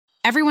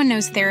Everyone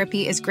knows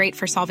therapy is great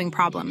for solving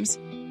problems,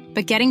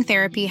 but getting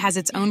therapy has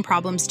its own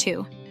problems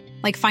too,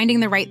 like finding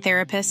the right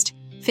therapist,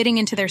 fitting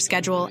into their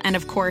schedule, and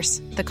of course,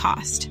 the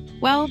cost.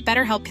 Well,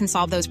 BetterHelp can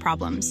solve those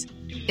problems.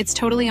 It's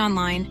totally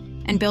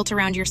online and built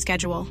around your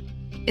schedule.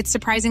 It's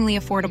surprisingly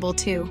affordable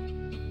too.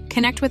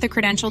 Connect with a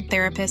credentialed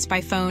therapist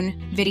by phone,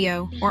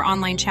 video, or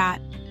online chat,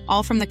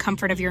 all from the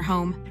comfort of your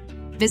home.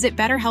 Visit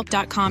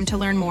BetterHelp.com to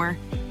learn more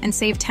and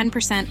save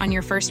 10% on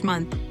your first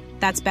month.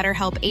 That's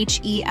BetterHelp,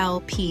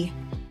 H-E-L-P.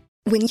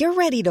 When you're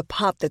ready to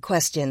pop the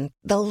question,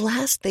 the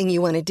last thing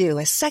you want to do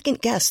is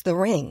second-guess the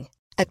ring.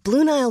 At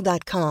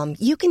BlueNile.com,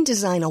 you can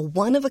design a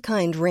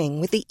one-of-a-kind ring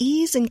with the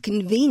ease and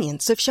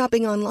convenience of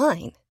shopping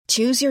online.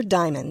 Choose your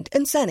diamond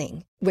and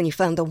setting. When you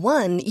find the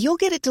one, you'll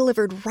get it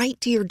delivered right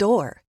to your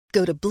door.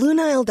 Go to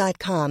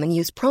BlueNile.com and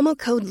use promo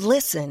code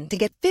LISTEN to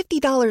get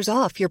 $50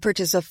 off your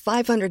purchase of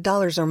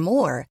 $500 or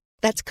more.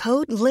 That's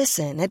code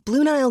LISTEN at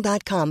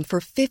BlueNile.com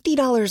for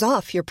 $50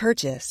 off your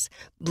purchase.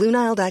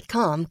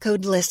 BlueNile.com,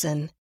 code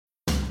LISTEN.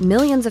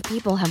 Millions of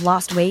people have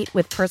lost weight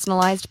with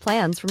personalized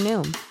plans from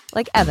Noom.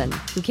 Like Evan,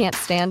 who can't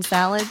stand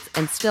salads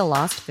and still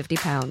lost 50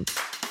 pounds.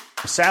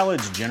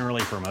 Salads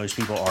generally for most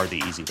people are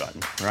the easy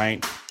button,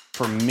 right?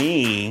 For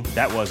me,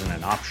 that wasn't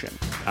an option.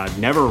 I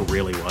never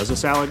really was a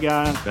salad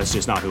guy. That's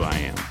just not who I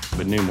am.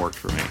 But Noom worked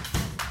for me.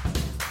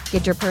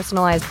 Get your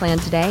personalized plan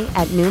today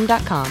at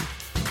Noom.com.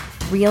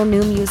 Real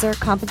Noom user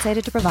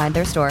compensated to provide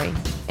their story.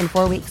 In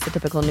 4 weeks, the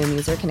typical Noom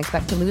user can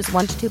expect to lose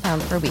 1 to 2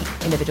 pounds per week.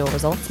 Individual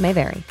results may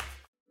vary.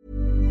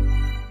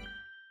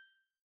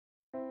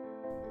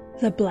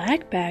 The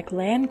blackback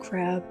land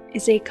crab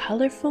is a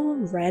colorful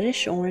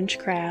reddish-orange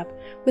crab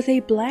with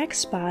a black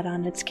spot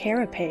on its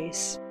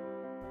carapace.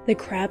 The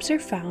crabs are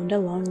found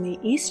along the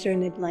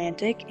eastern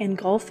Atlantic and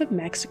Gulf of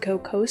Mexico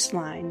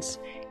coastlines,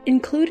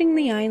 including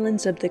the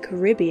islands of the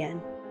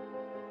Caribbean.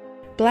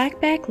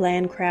 Blackback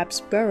land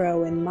crabs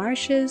burrow in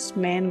marshes,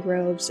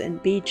 mangroves,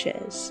 and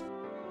beaches.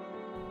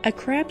 A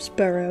crab's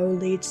burrow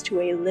leads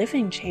to a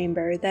living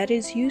chamber that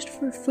is used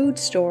for food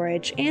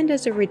storage and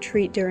as a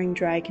retreat during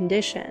dry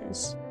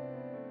conditions.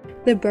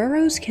 The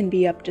burrows can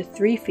be up to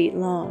 3 feet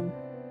long.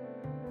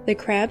 The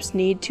crabs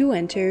need to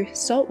enter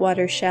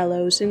saltwater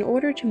shallows in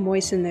order to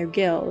moisten their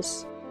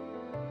gills.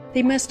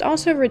 They must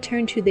also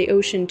return to the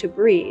ocean to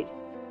breed.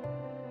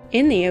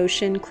 In the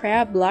ocean,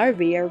 crab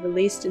larvae are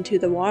released into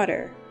the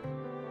water.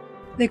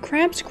 The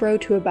crabs grow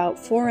to about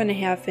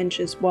 4.5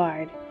 inches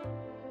wide.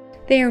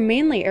 They are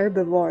mainly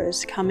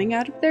herbivores, coming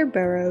out of their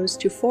burrows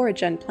to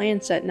forage on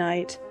plants at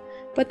night,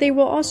 but they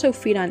will also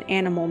feed on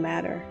animal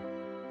matter.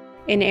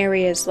 In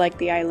areas like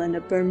the island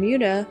of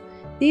Bermuda,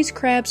 these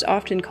crabs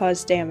often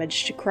cause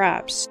damage to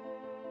crops.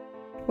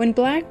 When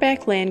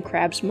blackback land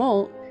crabs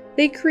molt,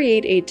 they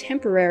create a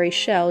temporary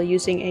shell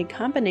using a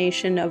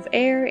combination of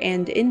air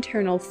and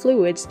internal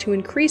fluids to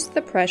increase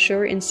the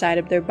pressure inside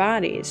of their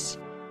bodies.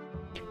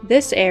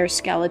 This air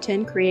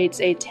skeleton creates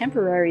a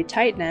temporary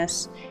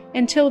tightness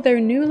until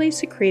their newly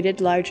secreted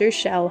larger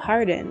shell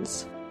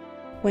hardens.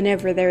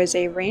 Whenever there is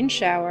a rain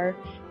shower,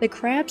 the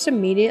crabs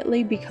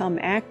immediately become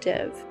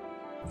active.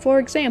 For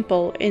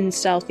example, in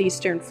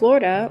southeastern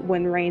Florida,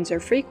 when rains are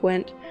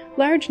frequent,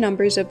 large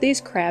numbers of these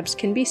crabs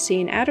can be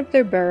seen out of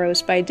their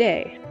burrows by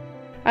day.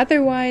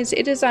 Otherwise,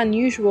 it is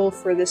unusual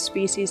for the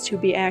species to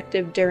be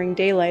active during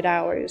daylight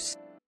hours.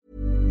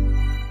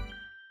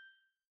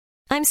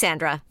 I'm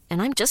Sandra,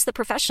 and I'm just the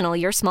professional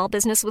your small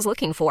business was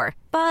looking for.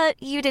 But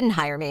you didn't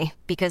hire me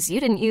because you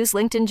didn't use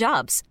LinkedIn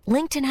Jobs.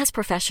 LinkedIn has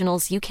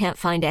professionals you can't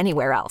find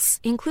anywhere else,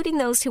 including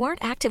those who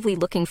aren't actively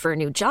looking for a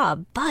new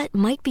job, but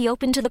might be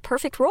open to the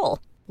perfect role,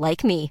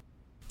 like me.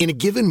 In a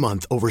given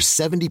month, over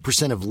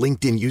 70% of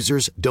LinkedIn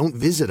users don't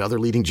visit other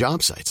leading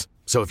job sites.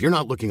 So if you're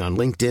not looking on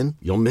LinkedIn,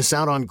 you'll miss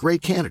out on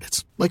great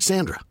candidates like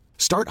Sandra.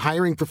 Start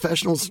hiring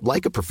professionals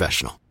like a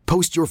professional.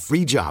 Post your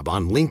free job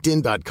on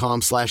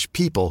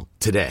linkedin.com/people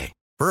today.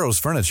 Burrow's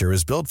furniture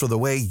is built for the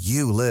way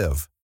you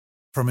live.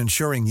 From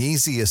ensuring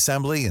easy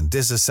assembly and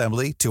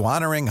disassembly to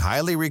honoring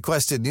highly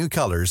requested new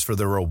colors for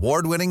their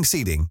award-winning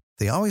seating,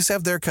 they always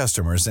have their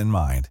customers in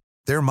mind.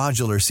 Their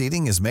modular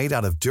seating is made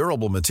out of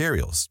durable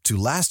materials to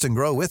last and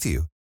grow with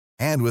you.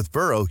 And with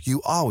Burrow,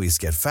 you always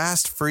get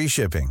fast, free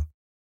shipping.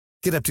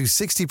 Get up to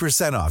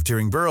 60% off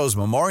during Burrow's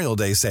Memorial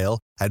Day sale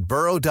at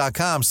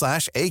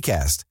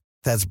burrow.com/ACAST.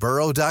 That's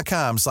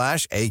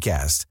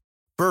burrow.com/ACAST.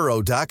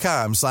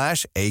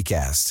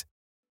 burrow.com/ACAST.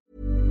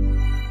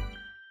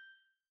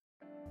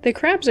 The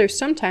crabs are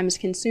sometimes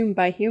consumed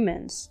by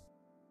humans.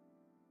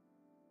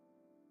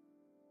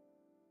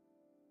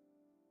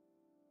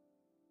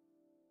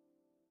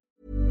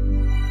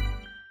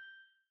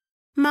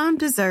 Mom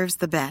deserves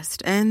the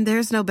best, and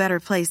there's no better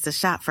place to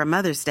shop for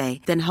Mother's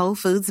Day than Whole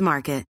Foods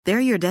Market. They're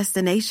your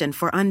destination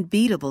for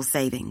unbeatable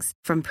savings,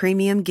 from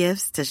premium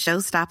gifts to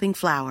show-stopping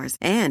flowers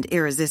and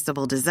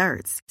irresistible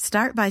desserts.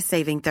 Start by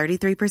saving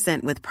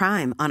 33% with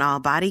Prime on all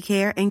body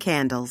care and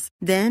candles.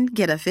 Then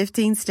get a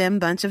 15-stem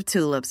bunch of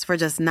tulips for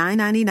just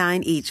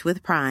 $9.99 each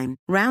with Prime.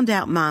 Round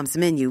out Mom's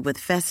menu with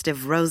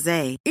festive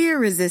rosé,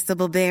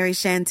 irresistible berry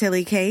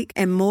chantilly cake,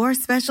 and more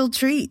special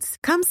treats.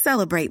 Come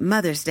celebrate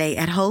Mother's Day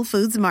at Whole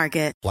Foods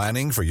Market.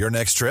 Planning for your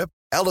next trip?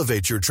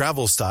 Elevate your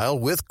travel style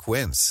with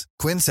Quince.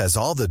 Quince has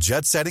all the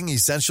jet-setting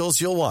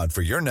essentials you'll want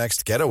for your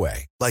next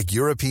getaway, like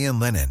European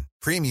linen,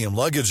 premium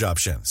luggage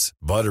options,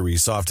 buttery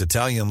soft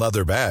Italian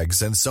leather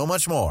bags, and so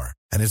much more.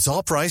 And it's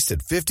all priced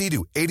at 50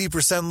 to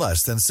 80%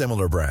 less than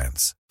similar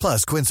brands.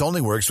 Plus, Quince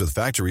only works with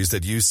factories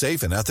that use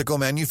safe and ethical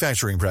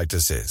manufacturing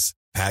practices.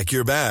 Pack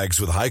your bags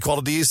with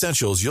high-quality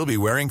essentials you'll be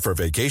wearing for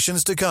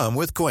vacations to come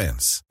with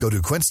Quince. Go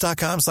to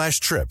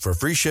quince.com/trip for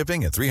free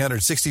shipping and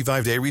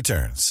 365-day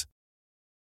returns.